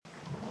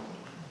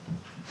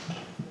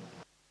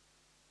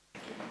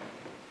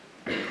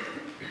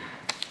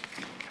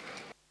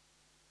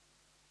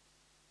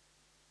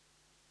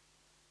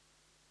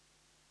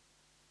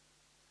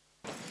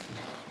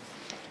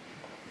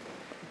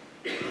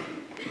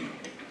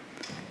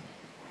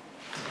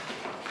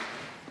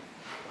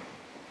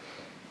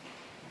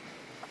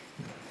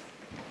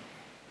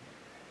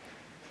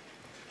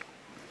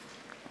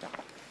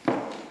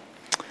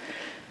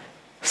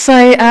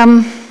So,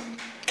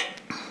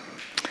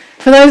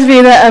 for those of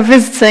you that are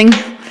visiting,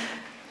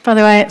 by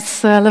the way,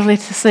 it's lovely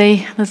to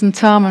see Liz and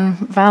Tom and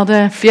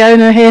Valda,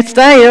 Fiona here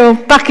today. You're all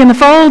back in the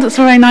fold. It's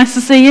very nice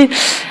to see you.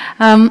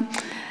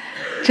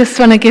 Just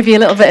want to give you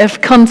a little bit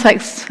of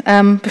context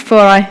before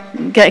I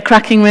get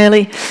cracking,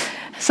 really.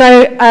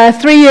 So,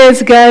 3 years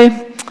ago,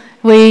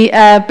 we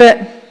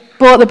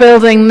bought the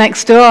building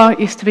next door. It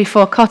used to be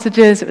 4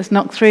 cottages. It was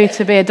knocked through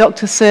to be a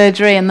doctor's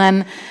surgery and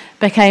then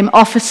became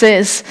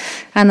offices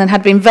and then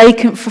had been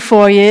vacant for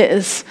 4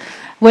 years,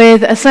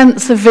 with a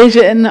sense of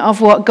vision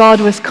of what God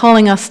was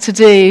calling us to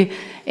do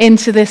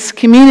into this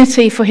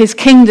community for his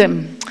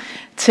kingdom,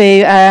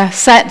 to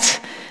set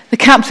the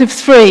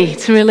captives free,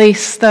 to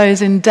release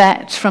those in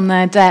debt from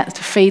their debt,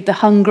 to feed the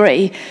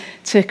hungry,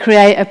 to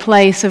create a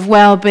place of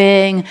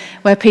well-being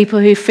where people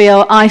who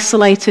feel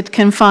isolated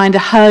can find a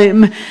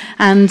home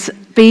and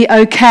be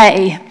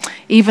okay,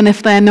 even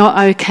if they're not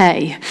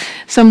okay.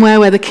 Somewhere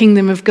where the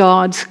kingdom of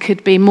God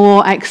could be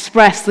more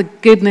expressed, the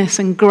goodness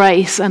and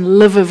grace and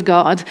love of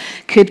God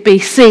could be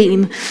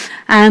seen.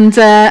 And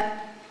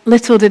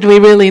little did we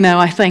really know,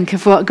 I think,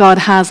 of what God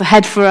has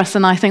ahead for us,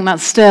 and I think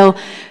that's still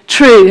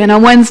true. And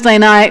on Wednesday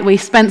night, we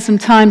spent some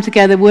time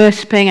together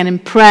worshipping and in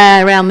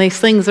prayer around these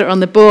things that are on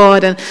the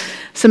board, and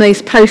some of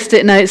these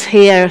post-it notes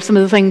here, some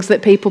of the things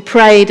that people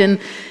prayed and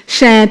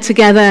shared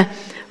together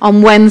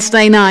on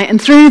Wednesday night.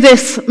 And through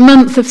this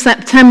month of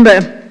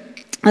September,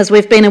 as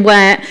we've been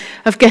aware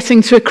of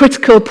getting to a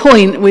critical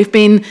point, we've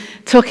been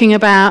talking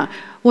about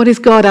what is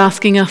God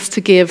asking us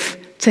to give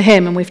to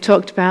him, and we've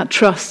talked about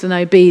trust and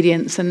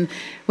obedience, and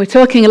we're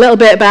talking a little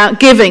bit about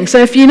giving. So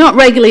if you're not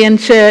regularly in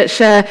church,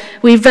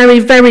 we very,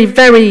 very,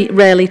 very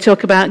rarely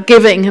talk about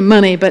giving and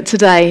money, but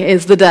today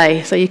is the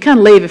day. So you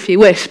can leave if you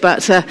wish,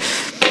 but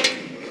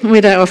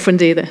we don't often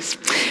do this.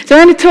 So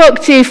I'm going to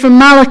talk to you from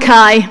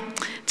Malachi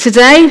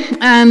today,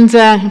 and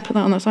put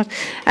that on that side.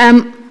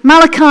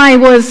 Malachi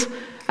was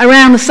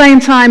around the same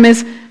time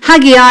as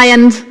Haggai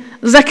and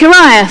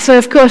Zechariah, so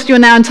of course you're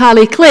now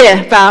entirely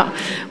clear about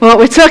what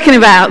we're talking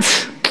about.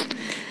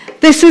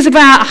 This is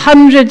about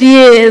 100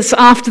 years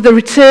after the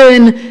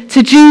return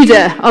to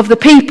Judah of the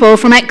people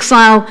from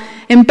exile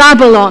in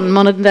Babylon,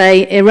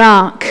 modern-day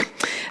Iraq.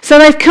 So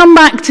they've come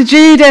back to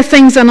Judah.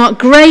 Things are not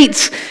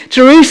great.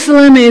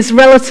 Jerusalem is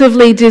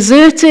relatively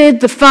deserted.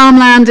 The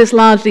farmland is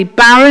largely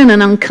barren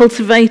and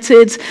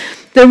uncultivated.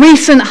 The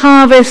recent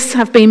harvests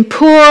have been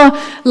poor.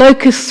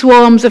 Locust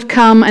swarms have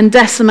come and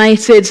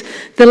decimated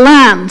the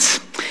land.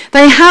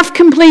 They have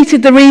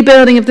completed the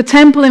rebuilding of the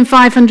temple in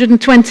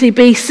 520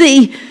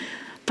 BC,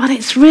 but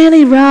it's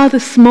really rather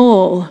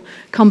small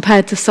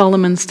compared to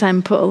Solomon's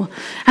temple.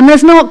 And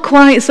there's not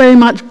quite so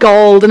much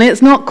gold, and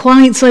it's not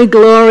quite so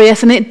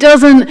glorious, and it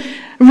doesn't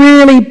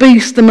really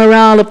boost the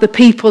morale of the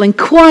people in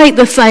quite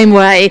the same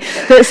way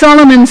that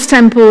Solomon's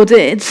temple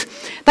did.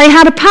 They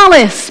had a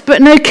palace,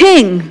 but no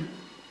king.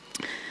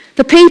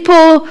 The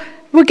people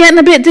were getting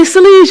a bit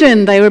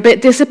disillusioned. They were a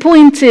bit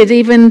disappointed,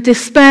 even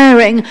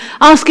despairing,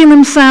 asking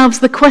themselves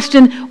the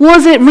question,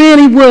 was it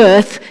really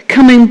worth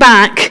coming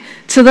back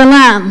to the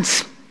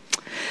land?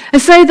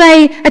 And so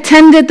they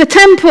attended the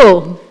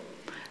temple,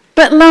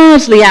 but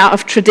largely out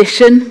of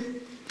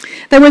tradition.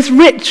 There was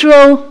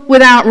ritual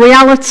without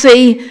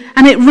reality,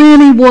 and it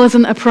really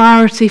wasn't a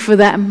priority for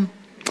them.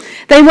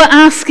 They were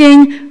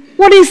asking,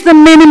 what is the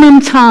minimum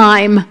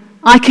time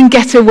I can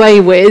get away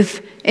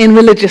with in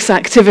religious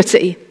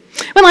activity?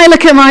 When I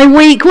look at my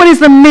week, what is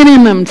the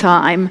minimum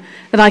time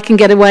that I can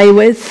get away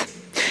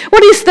with?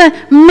 What is the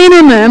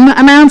minimum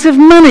amount of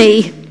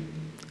money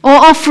or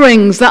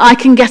offerings that I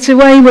can get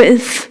away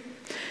with?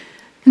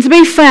 And to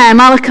be fair,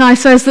 Malachi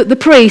says that the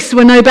priests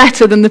were no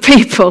better than the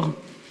people.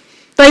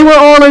 They were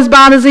all as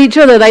bad as each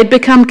other. They'd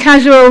become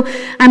casual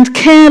and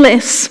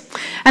careless,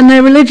 and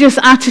their religious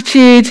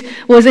attitude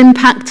was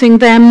impacting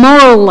their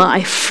moral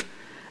life.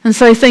 And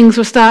so things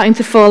were starting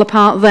to fall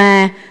apart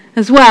there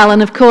as well.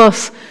 And of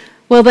course,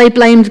 well, they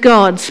blamed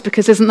God,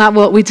 because isn't that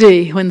what we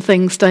do when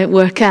things don't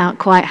work out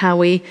quite how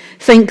we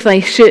think they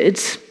should?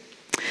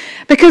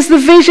 Because the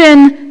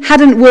vision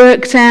hadn't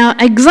worked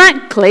out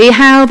exactly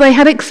how they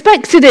had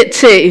expected it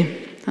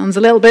to. Sounds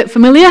a little bit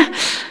familiar.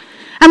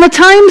 And the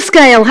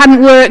timescale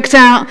hadn't worked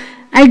out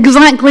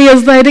exactly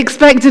as they'd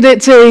expected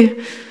it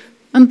to.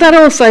 And that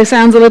also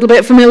sounds a little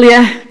bit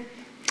familiar.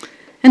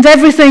 And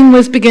everything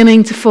was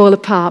beginning to fall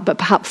apart, but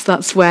perhaps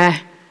that's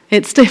where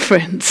it's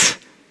different.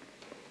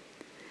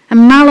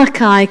 And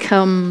Malachi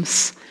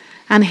comes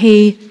and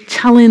he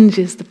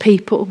challenges the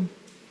people.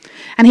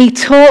 And he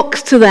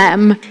talks to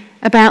them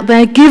about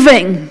their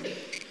giving.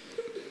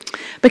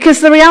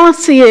 Because the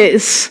reality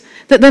is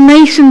that the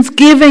nation's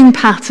giving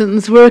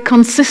patterns were a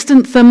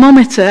consistent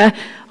thermometer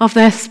of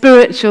their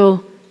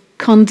spiritual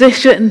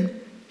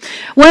condition.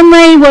 When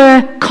they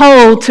were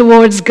cold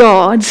towards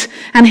God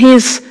and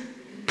his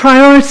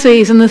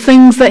priorities and the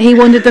things that he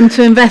wanted them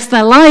to invest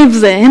their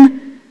lives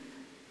in,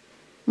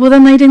 well,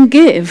 then they didn't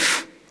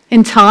give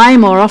in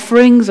time or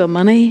offerings or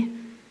money.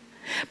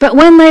 But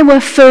when they were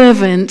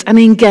fervent and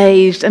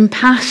engaged and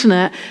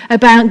passionate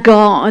about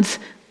God,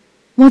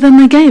 well, then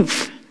they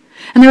gave.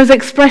 And there was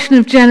expression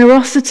of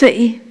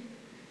generosity.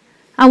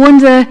 I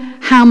wonder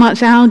how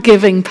much our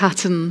giving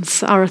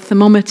patterns are a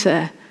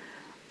thermometer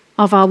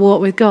of our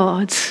walk with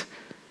God,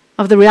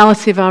 of the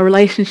reality of our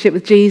relationship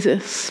with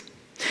Jesus.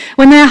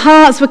 When their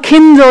hearts were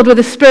kindled with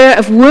a spirit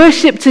of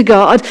worship to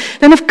God,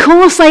 then of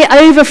course they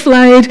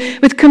overflowed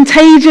with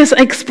contagious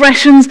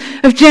expressions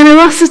of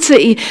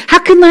generosity. How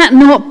can that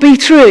not be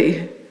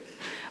true?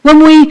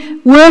 When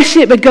we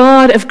worship a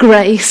God of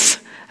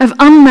grace, of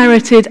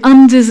unmerited,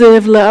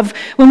 undeserved love,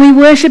 when we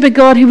worship a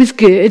God who is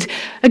good,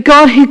 a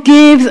God who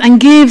gives and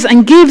gives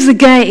and gives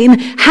again,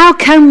 how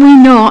can we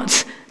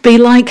not be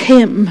like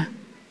him?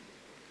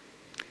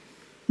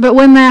 But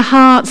when their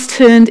hearts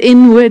turned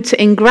inward to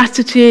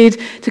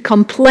ingratitude, to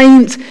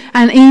complaint,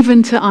 and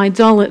even to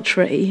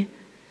idolatry,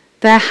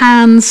 their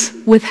hands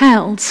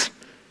withheld.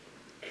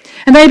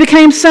 And they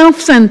became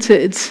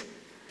self-centered,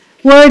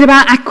 worried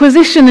about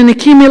acquisition and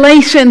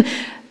accumulation.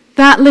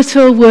 That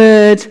little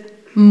word,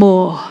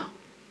 more.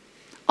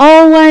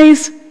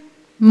 Always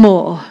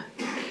more.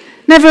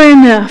 Never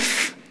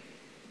enough.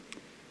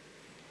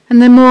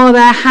 And the more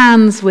their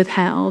hands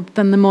withheld,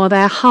 then the more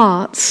their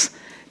hearts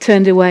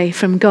turned away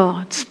from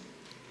God.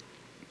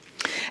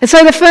 And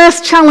so the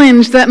first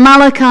challenge that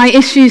Malachi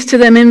issues to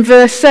them in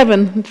verse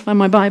 7, find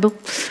my Bible,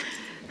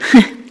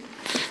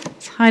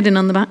 it's hiding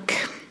on the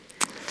back,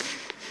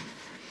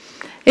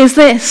 is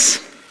this: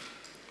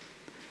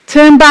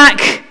 turn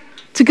back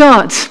to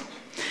God.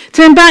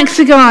 Turn back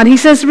to God. He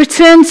says,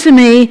 return to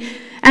me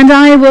and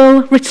I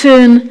will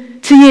return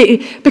to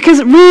you.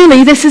 Because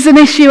really this is an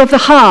issue of the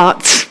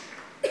heart.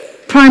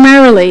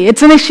 Primarily,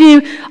 it's an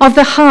issue of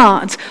the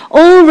heart.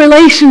 All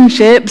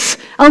relationships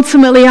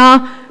ultimately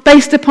are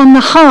based upon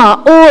the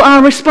heart. All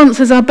our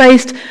responses are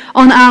based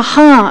on our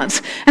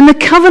heart. And the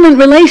covenant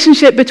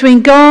relationship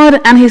between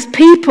God and his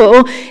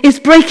people is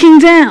breaking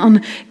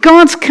down.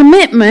 God's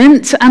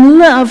commitment and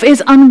love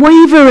is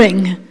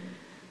unwavering,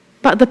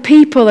 but the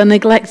people are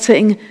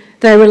neglecting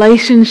their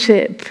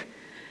relationship.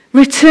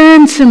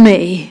 Return to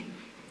me,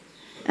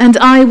 and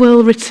I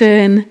will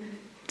return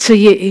to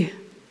you.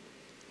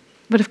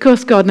 But of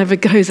course, God never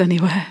goes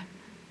anywhere.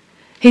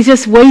 He's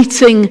just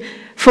waiting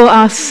for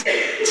us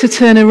to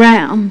turn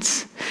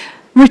around.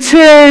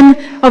 Return,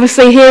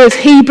 obviously here is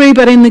Hebrew,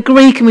 but in the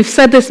Greek, and we've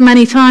said this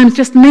many times,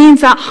 just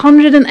means that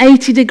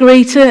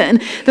 180-degree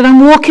turn, that I'm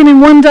walking in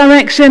one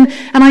direction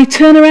and I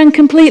turn around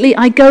completely,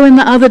 I go in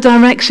the other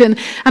direction.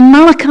 And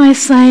Malachi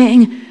is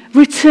saying,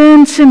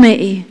 return to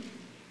me.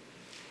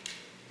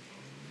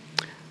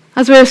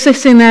 As we were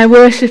sitting there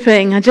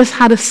worshipping, I just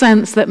had a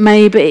sense that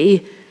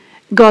maybe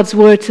God's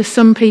word to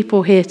some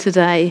people here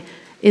today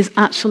is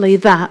actually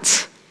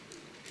that.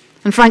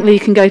 And frankly, you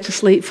can go to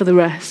sleep for the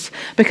rest.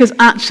 Because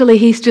actually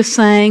he's just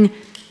saying,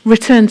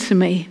 return to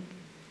me.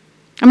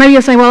 And maybe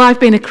you're saying, well, I've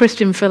been a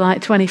Christian for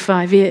like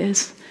 25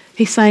 years.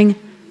 He's saying,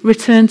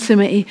 return to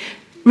me.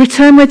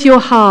 Return with your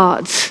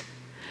heart.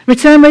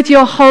 Return with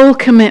your whole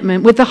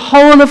commitment, with the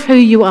whole of who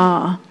you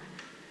are.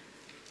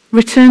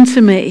 Return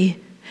to me.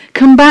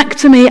 Come back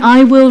to me,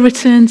 I will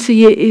return to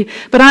you.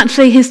 But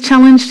actually his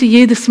challenge to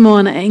you this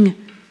morning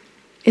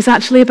is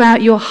actually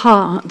about your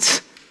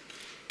heart.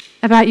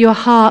 About your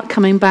heart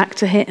coming back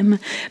to him.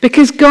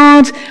 Because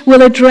God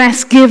will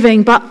address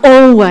giving, but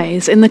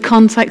always in the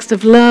context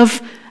of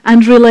love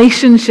and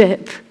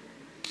relationship.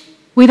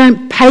 We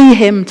don't pay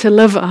him to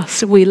love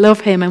us, we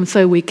love him and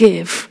so we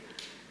give.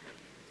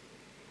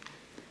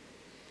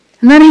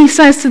 And then he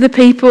says to the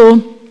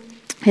people,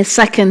 his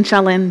second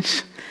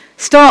challenge,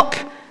 stop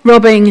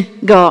robbing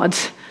God.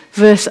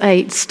 Verse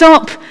 8,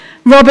 stop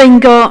robbing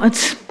God.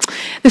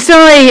 The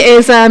story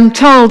is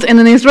told in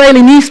an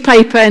Israeli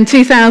newspaper in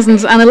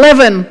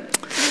 2011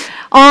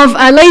 of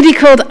a lady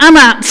called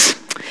Amat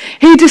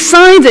who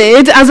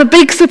decided, as a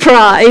big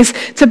surprise,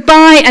 to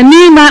buy a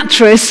new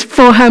mattress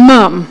for her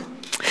mum.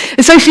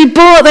 And so she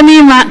bought the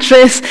new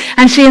mattress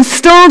and she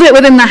installed it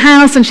within the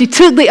house and she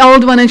took the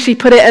old one and she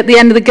put it at the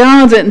end of the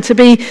garden to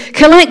be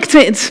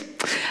collected.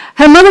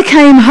 Her mother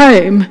came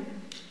home.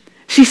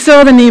 She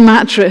saw the new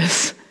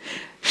mattress.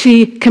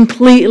 She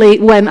completely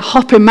went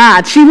hopping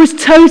mad. She was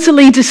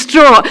totally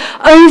distraught,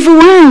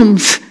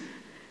 overwhelmed.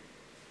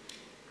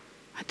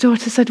 Her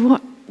daughter said,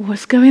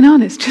 what's going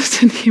on? It's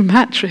just a new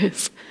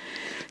mattress.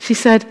 She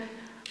said,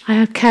 I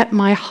have kept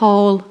my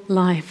whole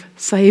life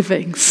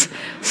savings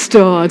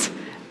stored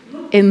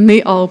in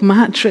the old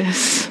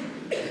mattress.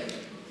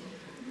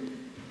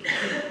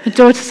 Her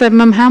daughter said,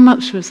 Mum, how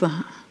much was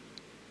that?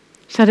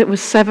 She said it was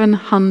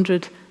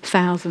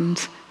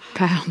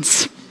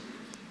 £700,000.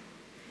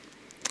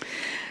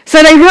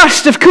 So they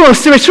rushed, of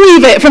course, to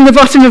retrieve it from the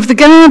bottom of the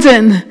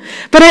garden.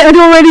 But it had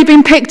already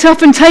been picked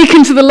up and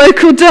taken to the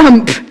local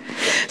dump.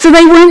 So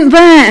they went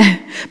there.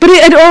 But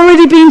it had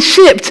already been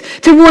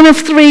shipped to one of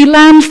 3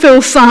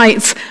 landfill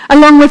sites,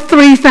 along with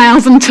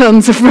 3,000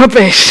 tons of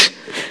rubbish.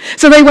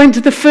 So they went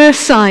to the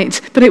first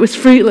site, but it was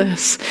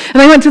fruitless. And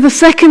they went to the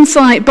second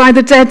site by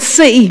the Dead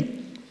Sea.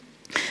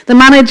 The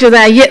manager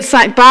there,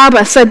 Yitzhak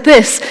Barber, said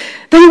this,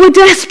 they were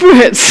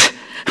desperate.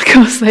 Of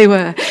course they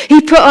were.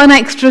 He put on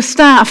extra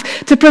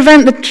staff to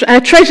prevent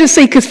the treasure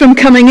seekers from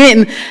coming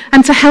in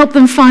and to help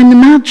them find the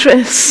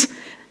mattress.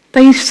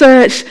 They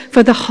searched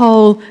for the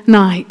whole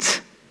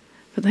night,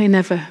 but they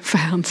never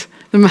found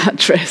the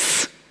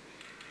mattress.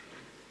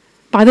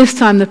 By this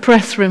time, the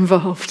press were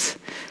involved.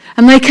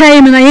 And they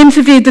came and they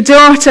interviewed the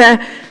daughter,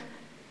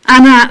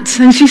 Anat,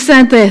 and she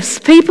said this: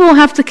 people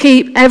have to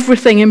keep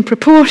everything in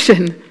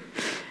proportion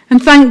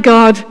and thank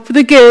God for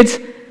the good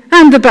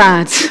and the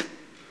bad.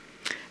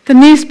 The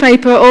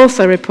newspaper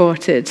also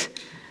reported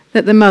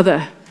that the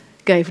mother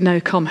gave no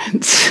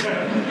comment.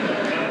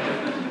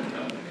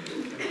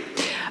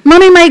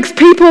 Money makes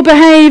people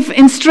behave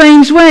in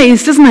strange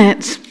ways, doesn't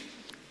it?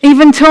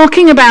 Even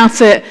talking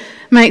about it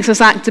makes us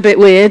act a bit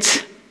weird.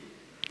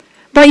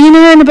 But you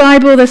know, in the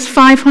Bible there's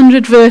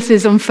 500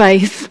 verses on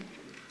faith,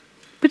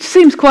 which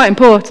seems quite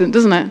important,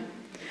 doesn't it?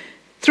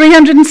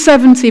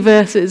 370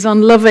 verses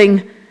on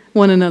loving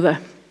one another,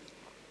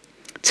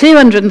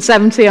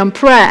 270 on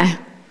prayer,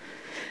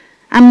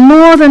 and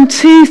more than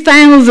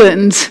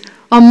 2,000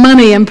 on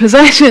money and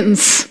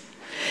possessions.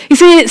 You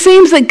see, it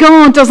seems that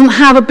God doesn't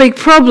have a big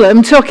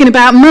problem talking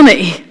about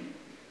money.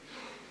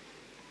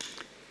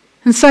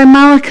 And so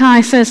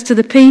Malachi says to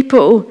the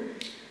people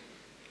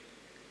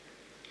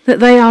that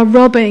they are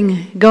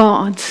robbing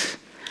God.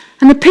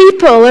 And the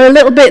people are a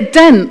little bit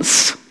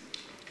dense.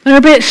 They're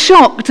a bit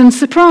shocked and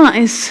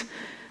surprised.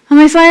 And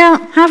they say,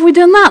 have we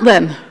done that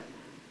then?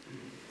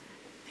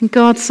 And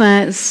God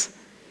says,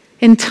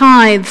 in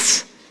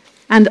tithes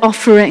and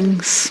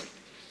offerings.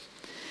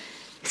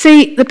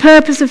 See, the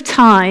purpose of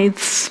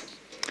tithes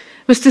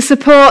was to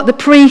support the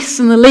priests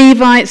and the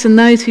Levites and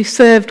those who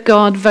served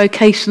God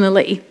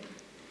vocationally.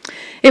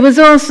 It was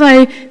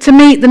also to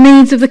meet the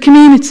needs of the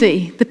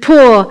community, the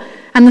poor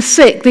and the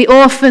sick, the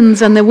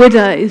orphans and the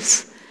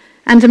widows,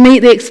 and to meet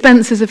the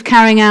expenses of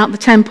carrying out the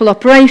temple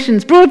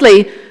operations.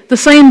 Broadly, the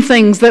same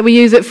things that we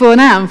use it for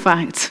now, in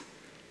fact.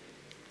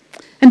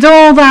 And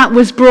all that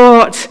was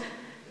brought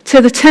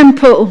to the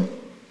temple.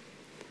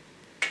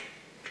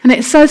 And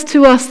it says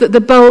to us that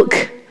the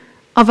bulk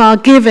of our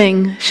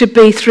giving should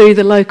be through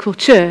the local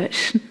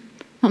church.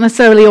 Not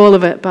necessarily all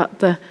of it, but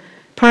the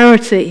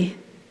priority.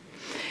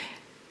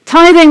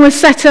 Tithing was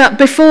set up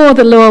before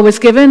the law was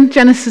given,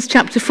 Genesis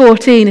chapter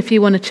 14, if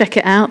you want to check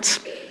it out.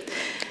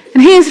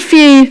 And here's a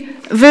few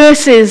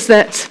verses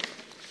that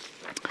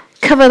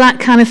cover that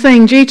kind of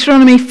thing.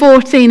 Deuteronomy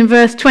 14 and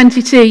verse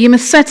 22, you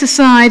must set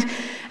aside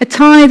a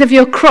tithe of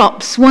your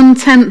crops,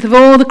 1/10 of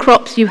all the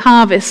crops you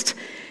harvest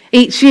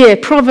each year.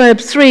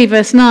 Proverbs 3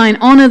 verse 9,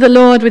 honor the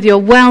Lord with your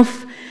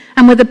wealth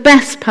and with the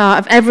best part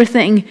of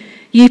everything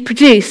you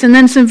produce. And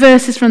then some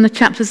verses from the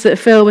chapters that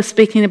Phil was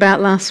speaking about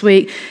last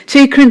week.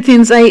 2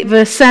 Corinthians 8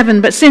 verse 7,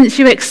 but since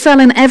you excel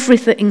in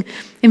everything,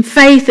 in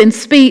faith, in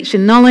speech,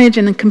 in knowledge,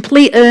 and in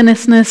complete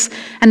earnestness,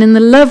 and in the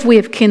love we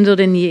have kindled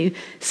in you,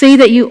 see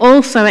that you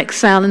also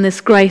excel in this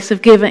grace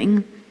of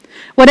giving.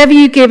 Whatever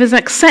you give is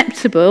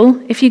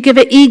acceptable if you give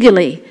it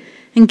eagerly,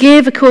 and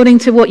give according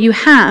to what you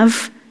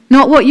have,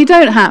 not what you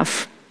don't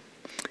have.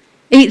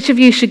 Each of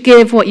you should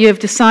give what you have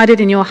decided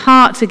in your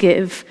heart to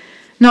give,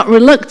 not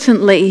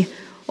reluctantly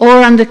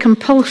or under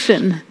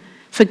compulsion,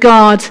 for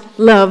God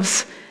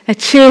loves a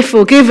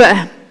cheerful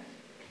giver.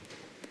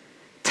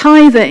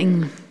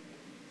 Tithing.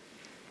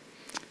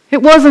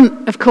 It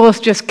wasn't, of course,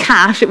 just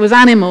cash, it was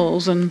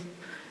animals, and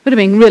it would have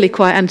been really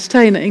quite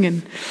entertaining,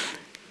 and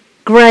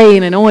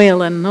grain and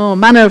oil and all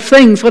manner of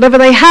things. Whatever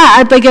they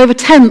had, they gave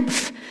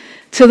 1/10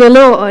 to the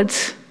Lord.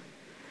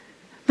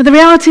 But the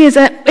reality is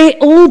that it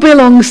all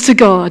belongs to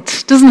God,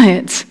 doesn't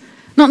it?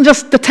 Not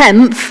just the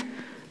 1/10,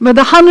 but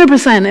the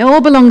 100%. It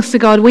all belongs to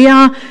God. We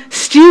are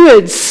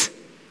stewards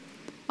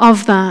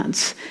of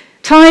that.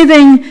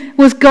 Tithing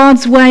was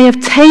God's way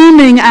of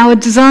taming our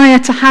desire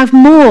to have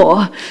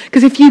more.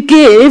 Because if you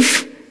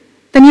give,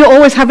 then you're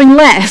always having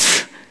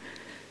less.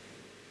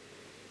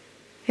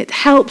 It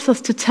helps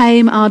us to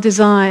tame our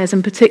desires,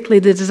 and particularly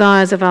the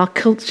desires of our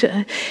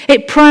culture.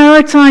 It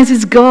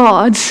prioritizes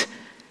God,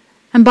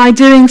 and by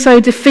doing so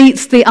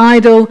defeats the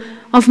idol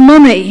of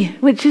money,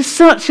 which is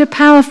such a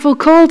powerful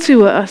call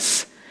to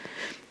us.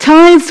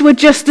 Tithes were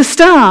just the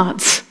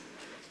start.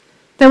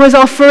 There was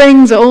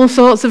offerings at all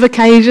sorts of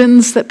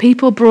occasions that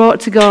people brought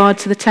to God,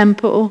 to the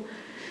temple.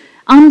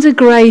 Under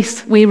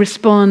grace, we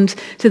respond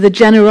to the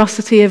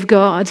generosity of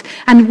God,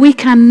 and we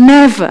can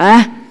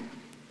never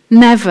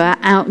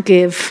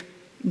outgive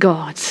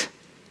God.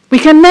 We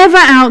can never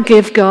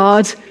outgive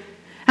God,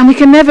 and we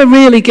can never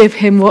really give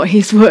him what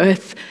he's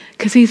worth,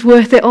 because he's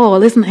worth it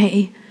all, isn't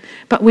he?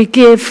 But we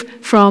give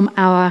from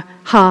our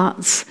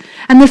hearts.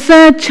 And the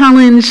third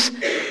challenge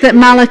that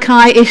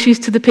Malachi issues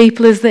to the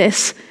people is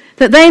this,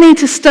 that they need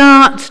to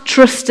start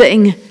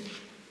trusting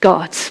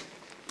God.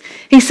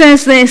 He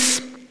says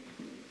this,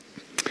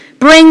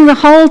 bring the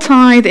whole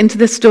tithe into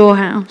the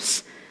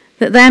storehouse,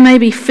 that there may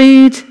be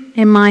food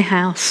in my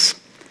house.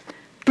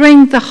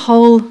 Bring the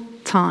whole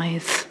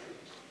tithe.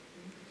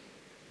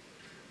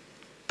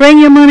 Bring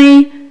your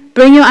money,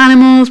 bring your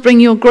animals, bring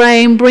your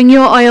grain, bring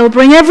your oil,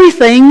 bring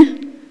everything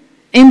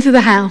into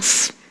the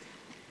house.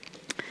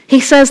 He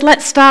says,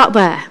 let's start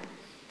there.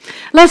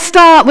 Let's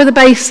start with the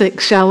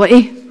basics, shall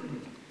we?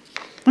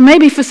 And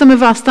maybe for some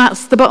of us,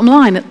 that's the bottom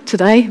line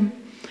today,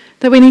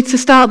 that we need to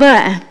start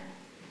there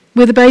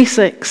with the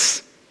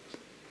basics.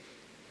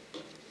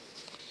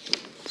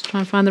 Let's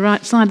try and find the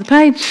right side of the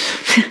page.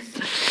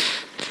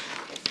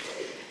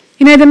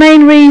 You know, the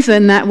main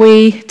reason that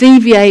we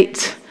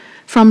deviate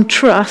from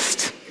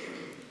trust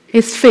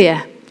is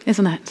fear,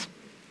 isn't it?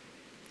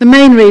 The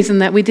main reason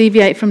that we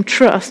deviate from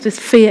trust is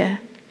fear.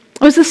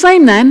 It was the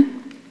same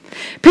then.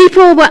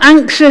 People were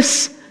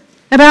anxious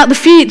about the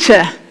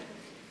future.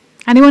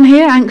 Anyone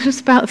here anxious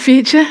about the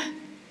future?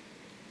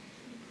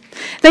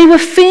 They were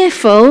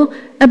fearful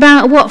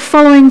about what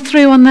following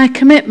through on their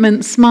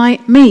commitments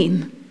might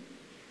mean.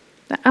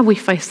 We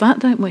face that,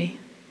 don't we?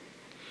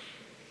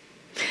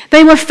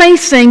 They were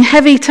facing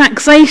heavy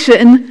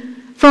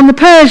taxation from the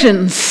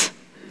Persians.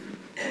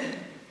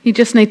 You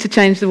just need to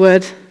change the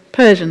word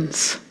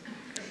Persians.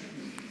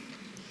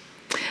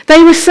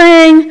 They were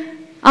saying,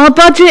 our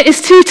budget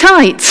is too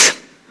tight.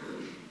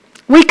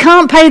 We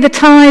can't pay the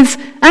tithes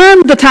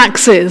and the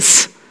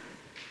taxes.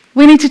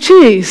 We need to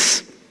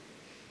choose.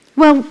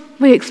 Well,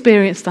 we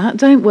experience that,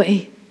 don't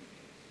we?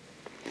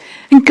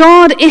 And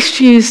God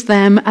issues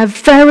them a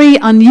very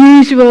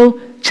unusual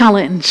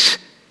challenge.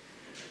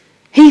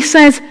 He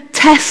says,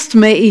 test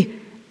me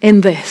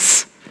in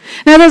this.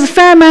 Now, there's a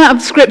fair amount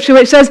of scripture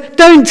which says,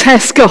 don't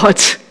test God.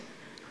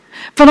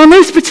 But on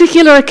this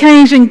particular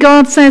occasion,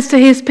 God says to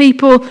his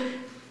people,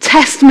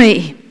 test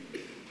me.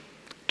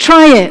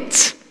 Try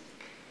it.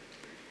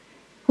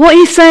 What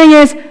he's saying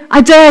is,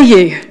 I dare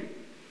you.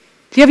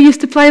 Do you ever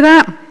used to play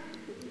that?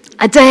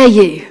 I dare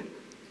you.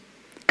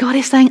 God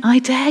is saying, I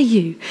dare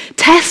you.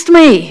 Test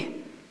me.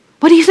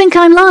 What do you think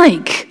I'm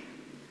like?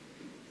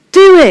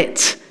 Do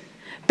it.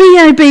 Be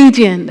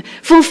obedient.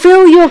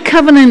 Fulfill your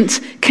covenant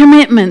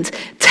commitment.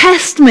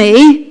 Test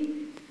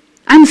me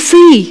and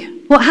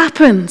see what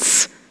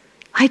happens.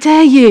 I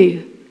dare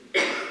you.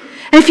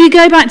 And if you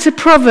go back to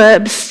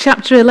Proverbs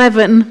chapter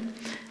 11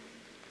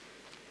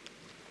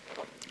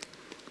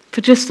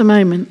 for just a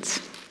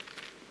moment.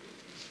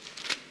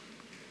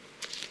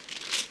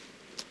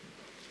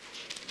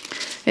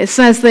 It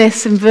says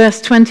this in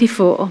verse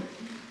 24.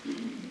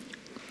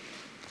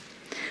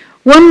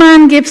 One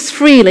man gives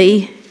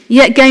freely,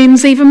 yet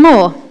gains even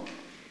more.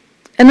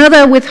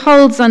 Another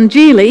withholds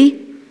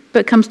unduly,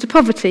 but comes to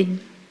poverty.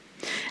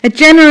 A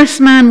generous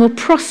man will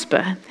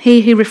prosper.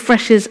 He who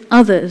refreshes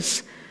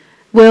others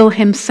will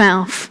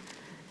himself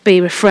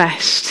be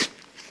refreshed.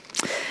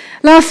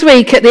 Last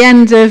week at the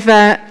end of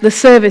the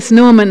service,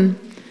 Norman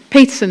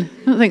Peterson,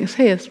 I don't think it's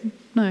here,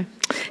 no.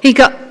 He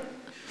got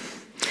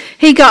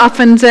up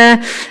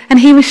and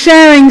he was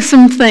sharing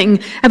something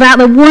about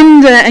the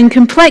wonder and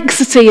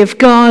complexity of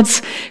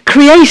God's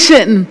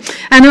creation.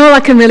 And all I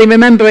can really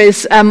remember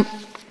is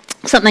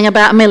something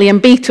about a million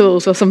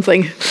Beatles or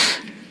something.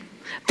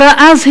 But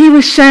as he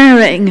was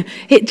sharing,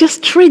 it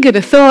just triggered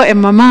a thought in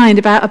my mind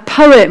about a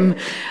poem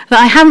that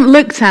I hadn't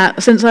looked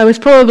at since I was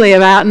probably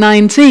about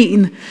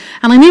 19.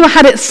 And I knew I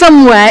had it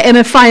somewhere in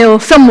a file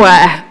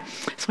somewhere.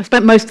 So I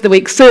spent most of the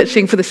week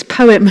searching for this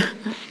poem.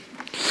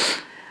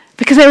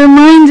 Because it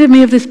reminded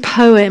me of this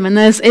poem, and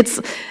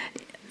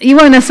you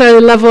won't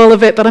necessarily love all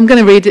of it, but I'm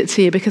going to read it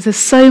to you because there's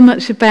so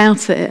much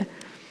about it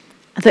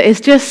that is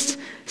just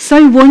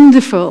so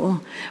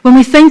wonderful. When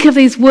we think of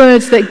these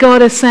words that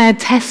God has said,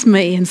 test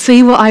me and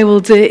see what I will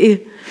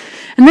do.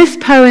 And this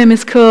poem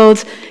is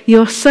called,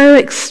 You're So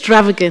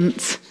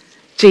Extravagant,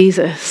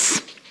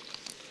 Jesus.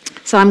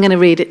 So I'm going to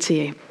read it to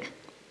you.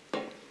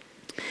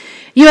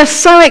 You are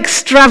so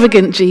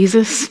extravagant,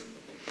 Jesus.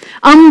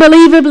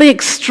 Unbelievably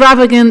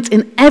extravagant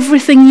in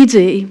everything you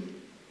do.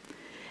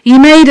 You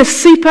made a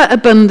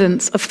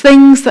superabundance of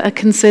things that are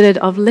considered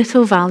of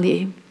little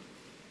value.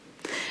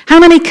 How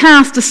many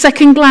cast a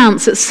second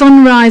glance at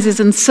sunrises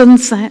and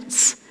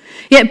sunsets,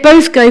 yet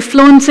both go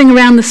flaunting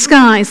around the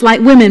skies like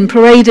women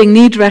parading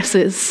new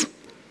dresses?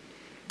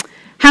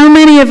 How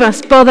many of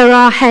us bother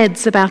our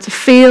heads about a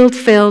field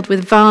filled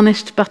with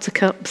varnished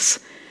buttercups?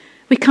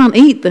 We can't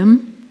eat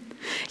them.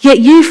 Yet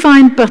you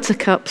find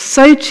buttercups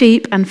so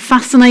cheap and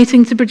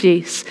fascinating to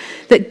produce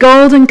that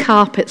golden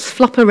carpets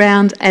flop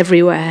around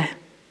everywhere.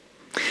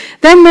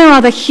 Then there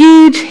are the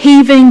huge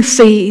heaving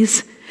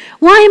seas.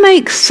 Why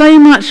make so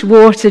much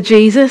water,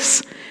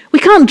 Jesus? We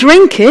can't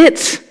drink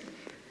it.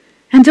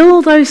 And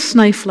all those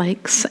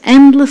snowflakes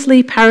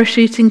endlessly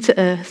parachuting to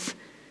earth.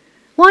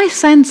 Why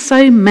send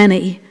so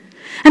many?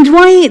 And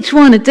why each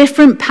one a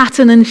different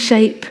pattern and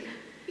shape?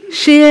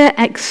 Sheer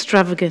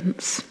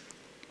extravagance.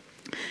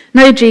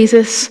 No,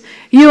 Jesus,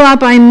 you are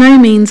by no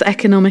means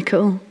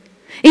economical.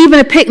 Even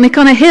a picnic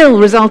on a hill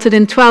resulted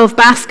in 12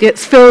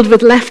 baskets filled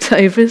with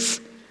leftovers.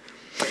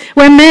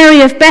 When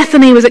Mary of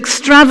Bethany was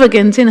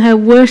extravagant in her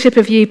worship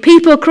of you,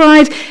 people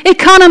cried,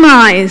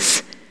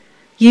 economize.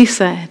 You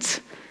said,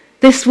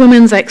 this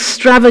woman's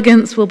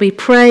extravagance will be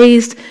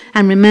praised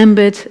and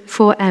remembered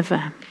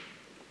forever.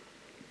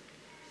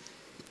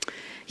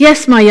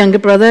 Yes, my younger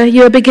brother,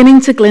 you are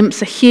beginning to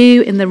glimpse a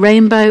hue in the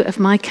rainbow of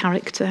my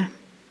character.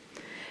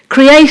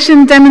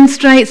 Creation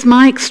demonstrates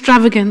my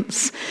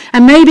extravagance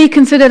and may be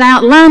considered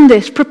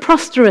outlandish,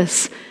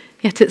 preposterous,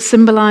 yet it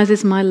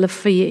symbolizes my love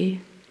for you.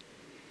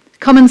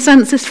 Common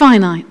sense is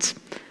finite,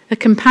 a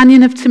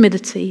companion of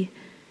timidity,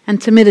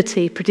 and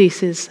timidity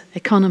produces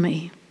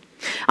economy.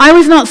 I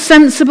was not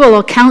sensible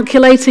or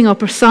calculating or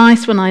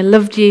precise when I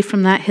loved you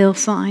from that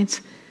hillside.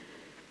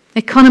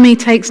 Economy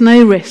takes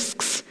no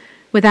risks.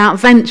 Without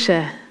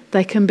venture,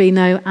 there can be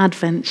no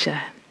adventure.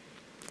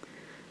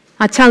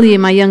 I tell you,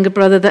 my younger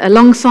brother, that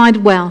alongside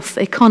wealth,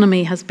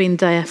 economy has been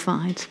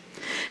deified.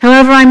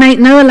 However, I make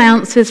no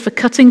allowances for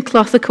cutting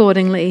cloth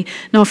accordingly,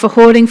 nor for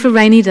hoarding for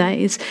rainy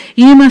days.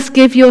 You must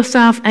give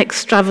yourself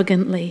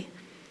extravagantly.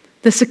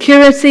 The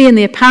security and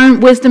the apparent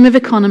wisdom of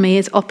economy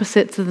is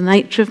opposite to the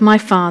nature of my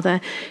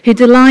Father, who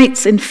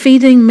delights in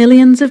feeding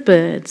millions of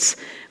birds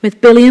with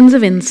billions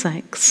of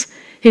insects,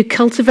 who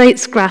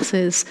cultivates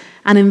grasses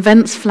and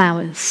invents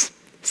flowers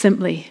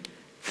simply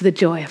for the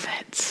joy of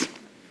it.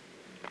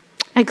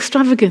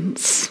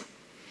 Extravagance.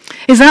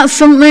 Is that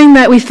something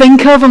that we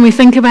think of when we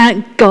think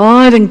about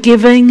God and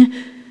giving?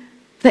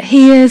 That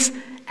he is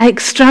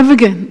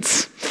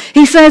extravagant.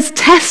 He says,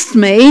 test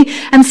me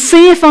and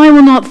see if I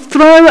will not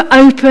throw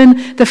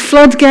open the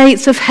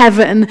floodgates of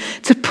heaven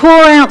to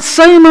pour out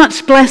so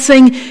much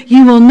blessing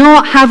you will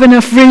not have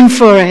enough room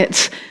for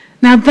it.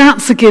 Now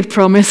that's a good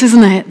promise,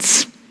 isn't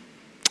it?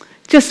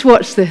 Just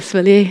watch this,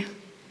 will you?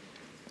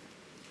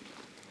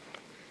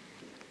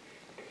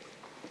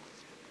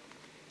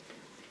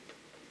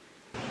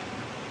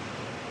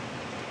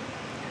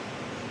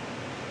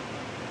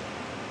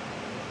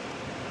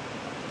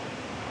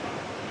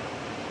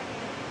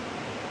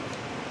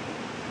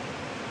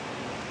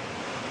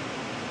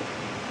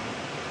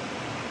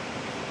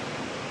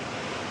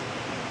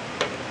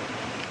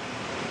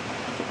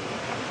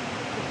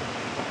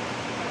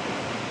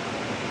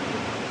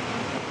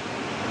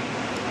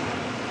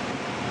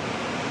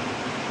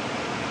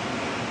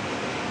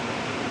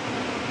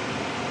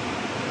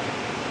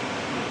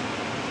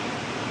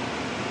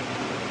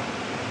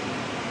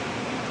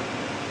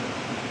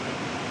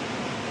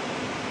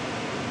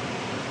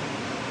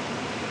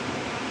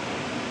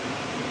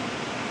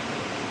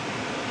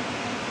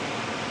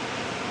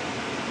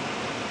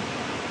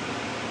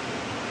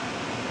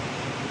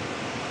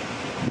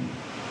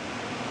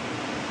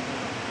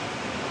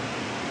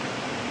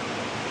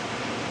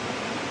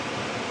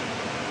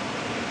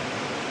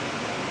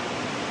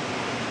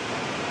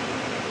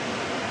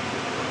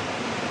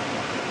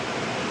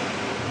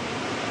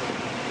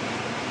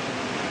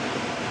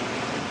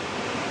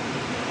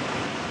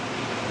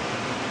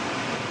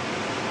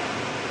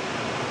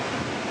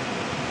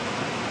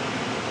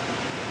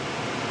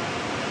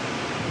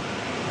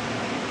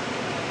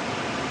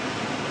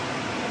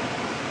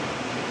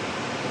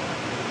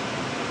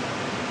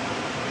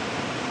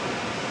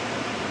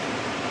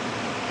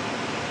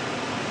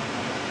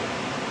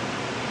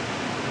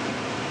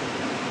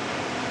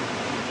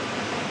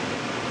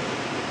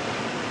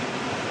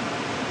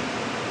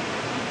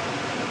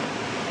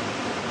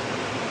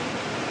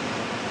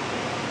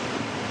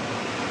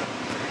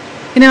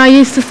 You know, I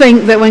used to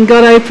think that when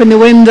God opened the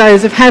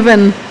windows of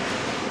heaven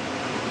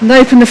and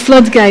opened the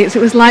floodgates,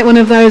 it was like one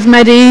of those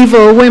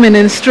medieval women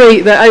in the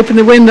street that opened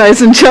the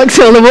windows and chucked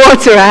all the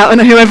water out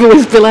and whoever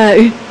was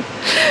below.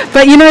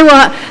 But you know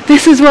what?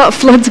 This is what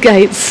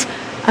floodgates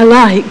are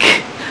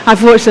like.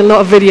 I've watched a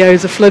lot of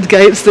videos of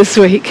floodgates this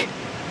week.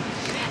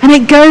 And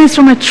it goes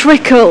from a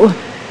trickle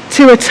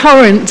to a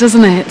torrent,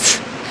 doesn't it?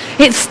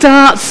 It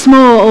starts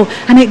small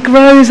and it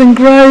grows and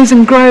grows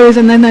and grows,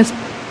 and then there's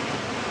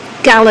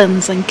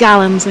gallons and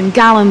gallons and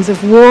gallons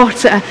of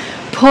water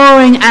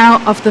pouring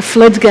out of the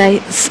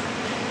floodgates.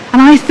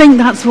 And I think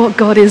that's what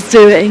God is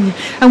doing.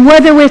 And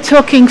whether we're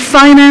talking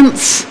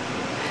finance,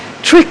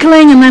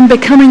 trickling and then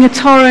becoming a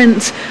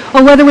torrent,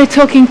 or whether we're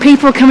talking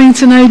people coming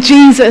to know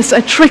Jesus,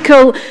 a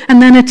trickle and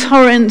then a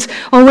torrent,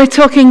 or we're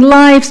talking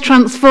lives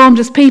transformed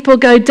as people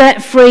go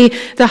debt-free,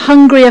 the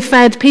hungry are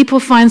fed, people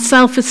find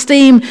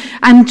self-esteem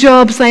and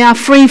jobs, they are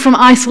free from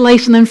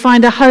isolation and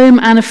find a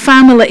home and a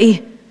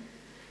family.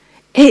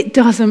 It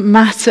doesn't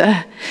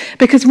matter,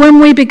 because when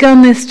we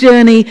began this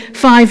journey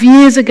 5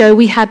 years ago,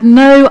 we had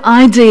no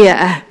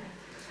idea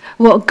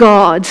what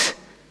God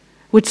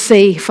would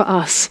see for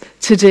us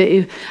to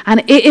do.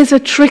 And it is a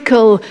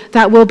trickle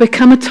that will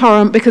become a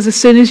torrent, because as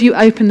soon as you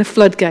open the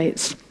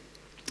floodgates,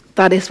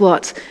 that is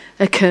what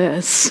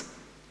occurs.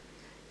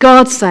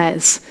 God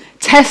says,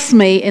 test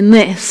me in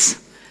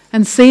this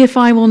and see if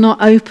I will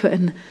not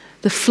open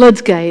the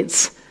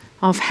floodgates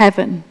of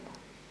heaven.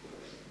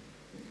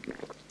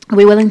 Are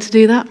we willing to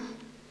do that?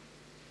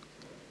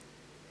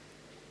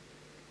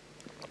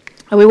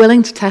 Are we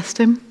willing to test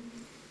him?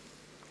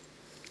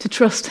 To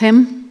trust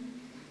him?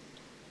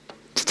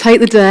 To take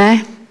the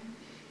dare?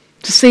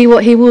 To see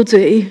what he will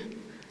do?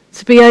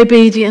 To be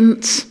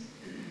obedient?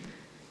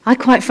 I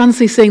quite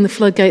fancy seeing the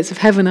floodgates of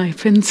heaven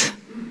opened.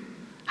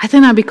 I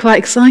think that'd be quite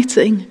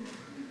exciting.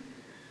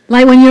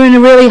 Like when you're in a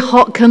really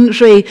hot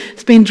country,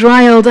 it's been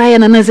dry all day,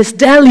 and then there's this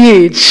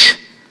deluge.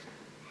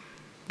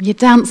 You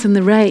dance in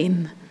the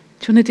rain.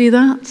 Do you want to do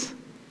that?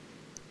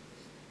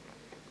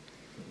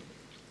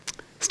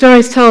 Story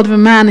is told of a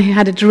man who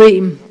had a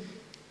dream.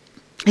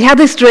 He had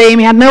this dream,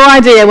 he had no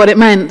idea what it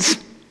meant.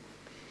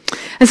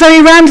 And so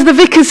he ran to the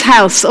vicar's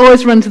house.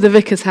 Always run to the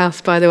vicar's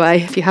house, by the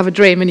way, if you have a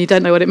dream and you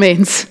don't know what it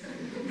means.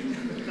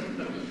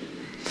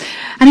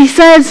 And he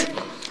said,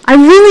 I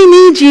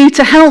really need you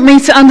to help me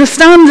to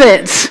understand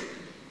it.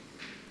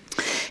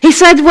 He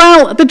said,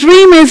 well, the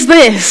dream is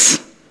this.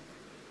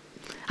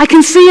 I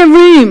can see a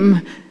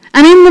room,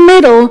 and in the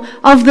middle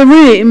of the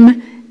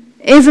room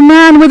is a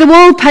man with a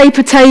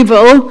wallpaper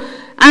table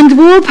and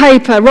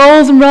wallpaper,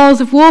 rolls and rolls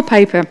of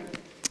wallpaper.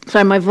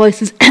 Sorry, my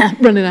voice is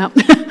running out.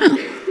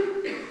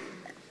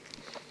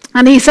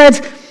 And he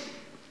said,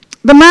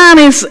 the man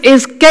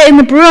is getting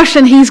the brush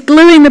and he's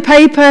gluing the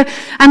paper,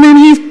 and then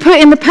he's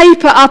putting the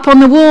paper up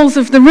on the walls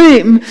of the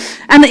room.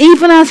 And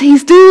even as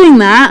he's doing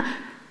that,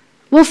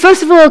 well,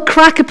 first of all, a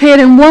crack appeared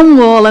in one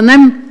wall, and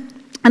then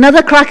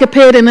another crack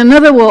appeared in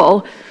another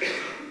wall.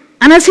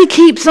 And as he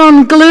keeps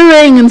on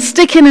gluing and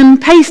sticking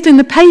and pasting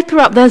the paper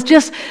up, there's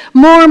just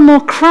more and more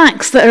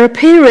cracks that are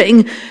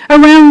appearing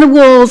around the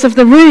walls of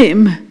the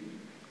room.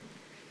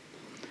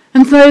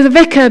 And so the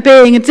vicar,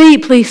 being a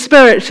deeply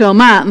spiritual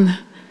man,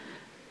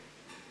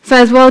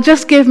 says, well,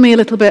 just give me a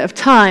little bit of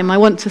time. I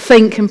want to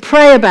think and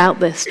pray about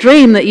this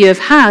dream that you have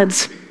had.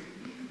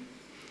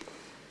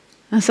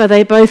 And so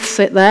they both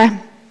sit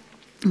there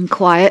in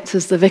quiet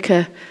as the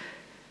vicar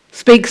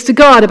speaks to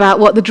God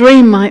about what the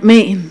dream might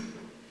mean.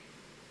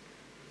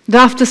 And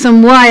after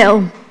some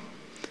while,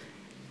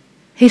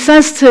 he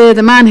says to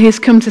the man who's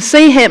come to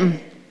see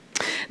him,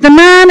 the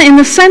man in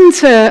the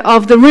center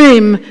of the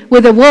room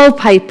with the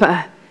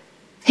wallpaper,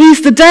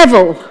 he's the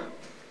devil.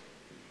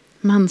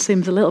 The man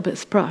seems a little bit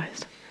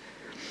surprised.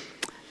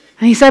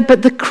 And he said,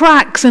 but the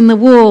cracks in the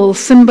wall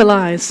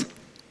symbolize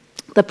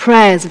the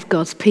prayers of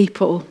God's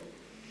people.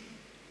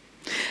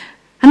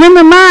 And then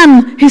the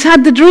man who's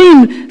had the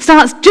dream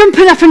starts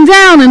jumping up and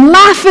down and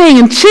laughing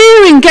and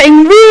cheering,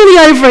 getting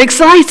really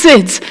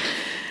overexcited.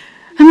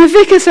 And the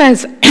vicar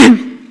says,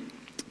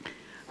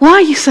 why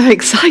are you so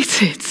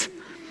excited?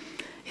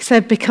 He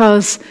said,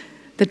 because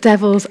the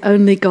devil's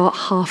only got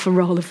half a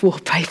roll of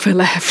wallpaper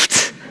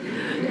left.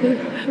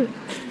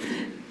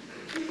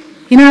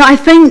 You know, I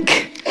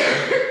think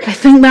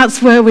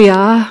that's where we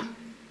are.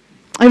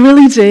 I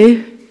really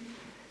do.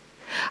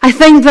 I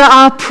think that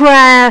our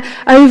prayer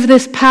over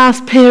this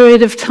past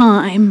period of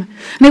time,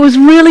 and it was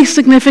really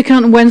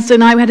significant on Wednesday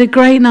night, we had a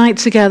great night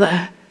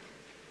together,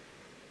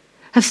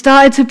 have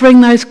started to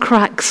bring those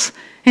cracks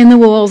in the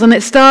walls. And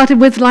it started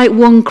with like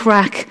one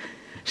crack,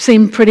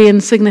 seemed pretty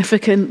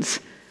insignificant.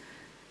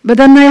 But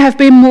then there have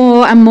been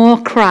more and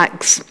more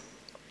cracks,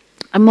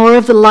 and more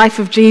of the life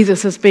of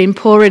Jesus has been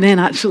pouring in,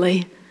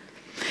 actually.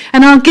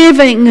 And our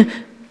giving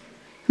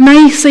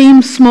may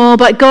seem small,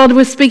 but God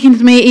was speaking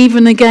to me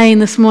even again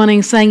this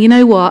morning, saying, you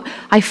know what?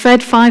 I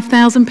fed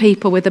 5,000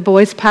 people with the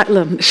boys' packed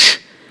lunch.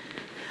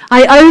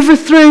 I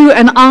overthrew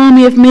an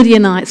army of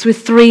Midianites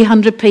with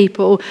 300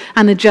 people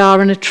and a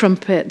jar and a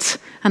trumpet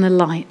and a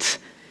light.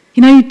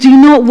 You know, do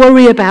not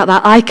worry about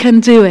that. I can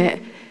do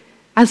it.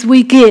 As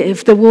we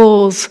give, the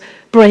walls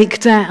break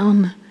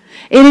down.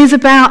 It is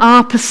about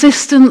our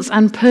persistence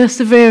and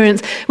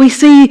perseverance. We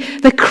see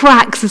the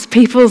cracks as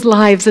people's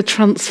lives are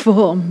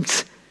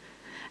transformed.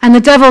 And the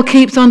devil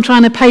keeps on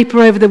trying to paper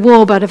over the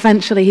wall, but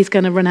eventually he's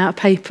going to run out of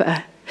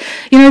paper.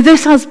 You know,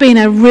 this has been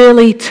a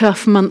really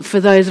tough month for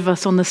those of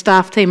us on the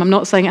staff team. I'm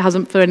not saying it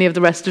hasn't for any of the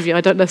rest of you.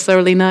 I don't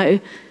necessarily know.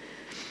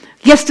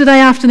 Yesterday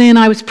afternoon,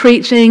 I was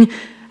preaching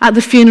at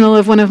the funeral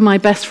of one of my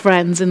best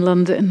friends in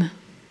London.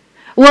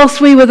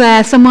 Whilst we were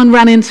there, someone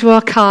ran into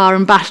our car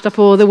and bashed up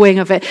all the wing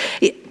of it.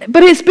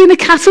 But it's been a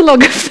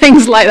catalogue of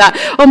things like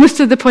that, almost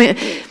to the point,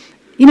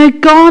 you know,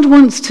 God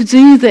wants to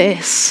do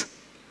this.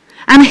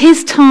 And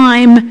his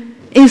time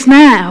is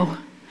now.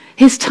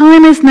 His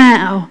time is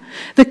now.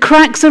 The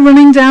cracks are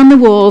running down the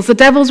walls. The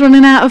devil's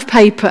running out of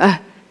paper.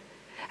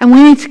 And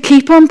we need to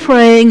keep on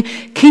praying,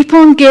 keep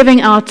on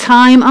giving our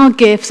time, our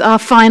gifts, our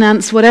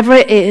finance, whatever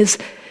it is.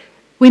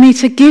 We need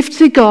to give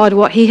to God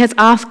what he has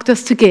asked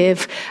us to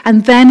give,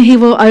 and then he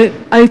will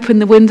open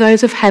the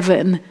windows of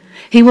heaven.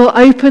 He will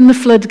open the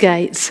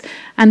floodgates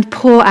and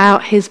pour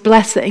out his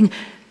blessing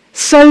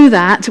so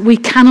that we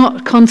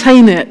cannot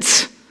contain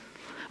it.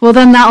 Well,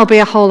 then that'll be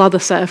a whole other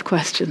set of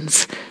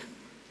questions.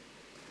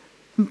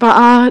 But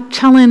our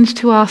challenge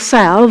to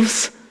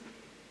ourselves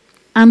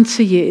and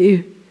to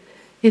you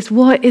is,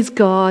 what is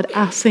God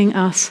asking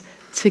us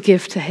to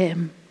give to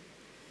him?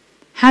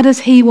 How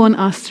does he want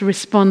us to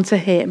respond to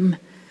him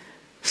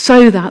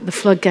so that the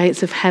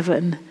floodgates of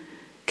heaven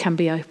can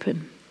be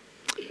open?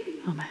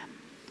 Amen.